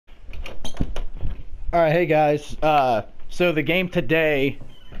All right, hey guys. So the game today,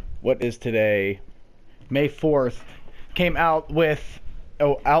 what is today? May 4th, came out with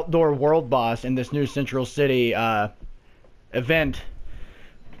outdoor world boss in this new Central City event.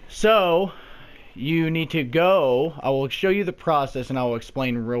 So you need to go. I will show you the process and I will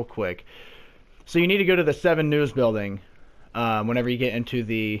explain real quick. So you need to go to the 7 News building whenever you get into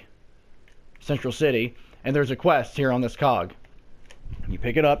the Central City, and there's a quest here on this cog. You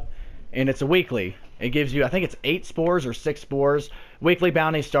pick it up, and it's a weekly. It gives you, I think it's 8 spores or 6 spores. Weekly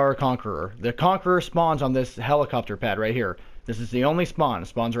bounty Starro Conqueror. The Conqueror spawns on this helicopter pad right here. This is the only spawn. It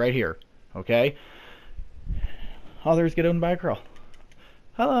spawns right here. Okay? Others get owned by a girl.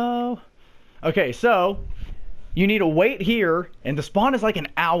 Hello. Okay, so you need to wait here, and the spawn is like an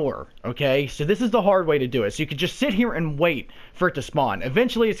hour. Okay? So this is the hard way to do it. So you can just sit here and wait for it to spawn.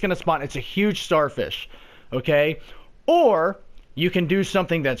 Eventually it's going to spawn. It's a huge starfish. Okay? Or you can do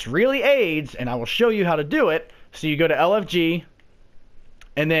something that's really AIDS, and I will show you how to do it. So you go to LFG,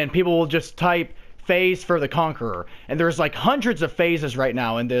 and then people will just type phase for the Conqueror. And there's like hundreds of phases right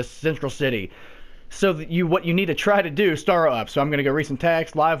now in this Central City. So what you need to try to do, Starro up. So I'm going to go recent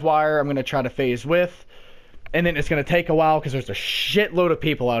text, live wire, I'm going to try to phase with. And then it's going to take a while because there's a shitload of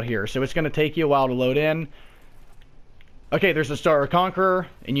people out here. So it's going to take you a while to load in. Okay, there's a Starro Conqueror,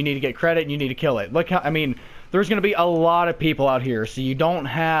 and you need to get credit, and you need to kill it. Look how, I mean, there's going to be a lot of people out here, so you don't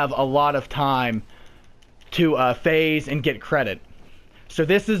have a lot of time to phase and get credit. So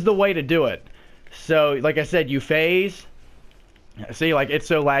this is the way to do it. So, like I said, you phase. See, like, it's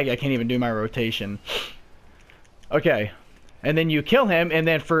so laggy, I can't even do my rotation. Okay, and then you kill him, and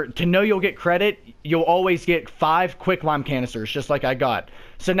then to know you'll get credit, you'll always get 5 quicklime canisters, just like I got.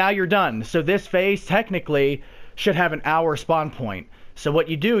 So now you're done. So this phase, technically, should have an hour spawn point. So what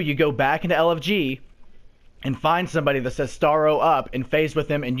you do, you go back into LFG and find somebody that says Starro up and phase with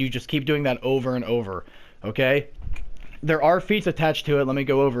them, and you just keep doing that over and over. Okay? There are feats attached to it. Let me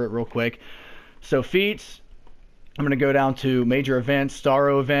go over it real quick. So feats, I'm going to go down to major events,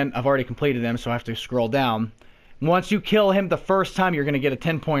 Starro event. I've already completed them, so I have to scroll down. Once you kill him the first time, you're going to get a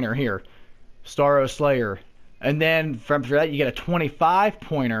 10-pointer here. Starro Slayer. And then from that, you get a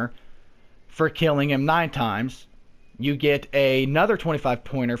 25-pointer for killing him 9 times. You get another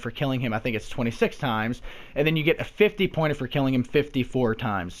 25-pointer for killing him, I think it's 26 times. And then you get a 50-pointer for killing him 54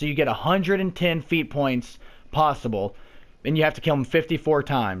 times. So you get 110 feat points possible. And you have to kill him 54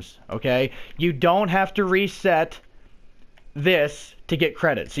 times, okay? You don't have to reset this to get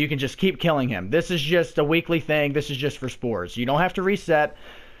credit. So you can just keep killing him. This is just a weekly thing. This is just for spores. You don't have to reset.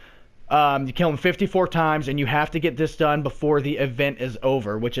 You kill him 54 times, and you have to get this done before the event is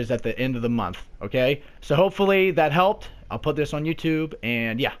over, which is at the end of the month, okay? So hopefully that helped. I'll put this on YouTube,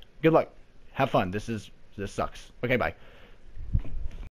 and yeah, good luck. Have fun. This sucks. Okay, bye.